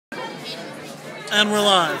And we're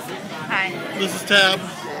live. Hi. This is Tab.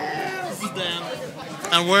 This is Dan.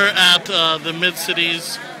 And we're at the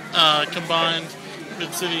Midcities combined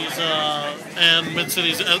Midcities and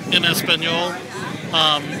Midcities in Espanol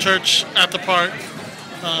church at the park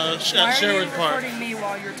at Sherwood Park. Why are you recording me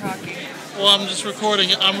while you're talking? Well, I'm just recording.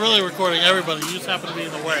 I'm really recording everybody. You just happen to be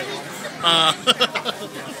in the way.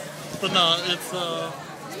 But no, it's a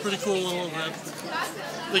pretty cool little event.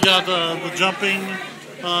 They got the jumping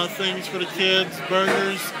things for the kids,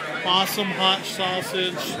 burgers, awesome hot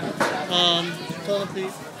sausage, ton of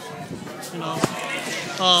people, you know,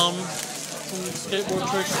 some skateboard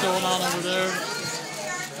tricks going on over there.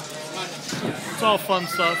 It's all fun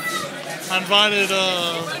stuff. I invited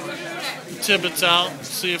Tibbets out,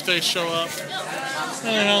 see if they show up.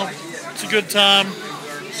 Anyhow, it's a good time.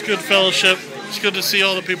 It's good fellowship. It's good to see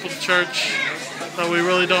all the people at church that we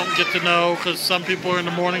really don't get to know, because some people are in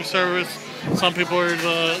the morning service, some people are in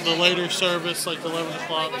the later service, like 11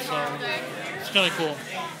 o'clock, so it's kind of cool.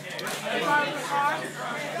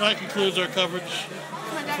 That concludes our coverage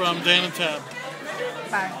from Dan and Tab.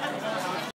 Bye.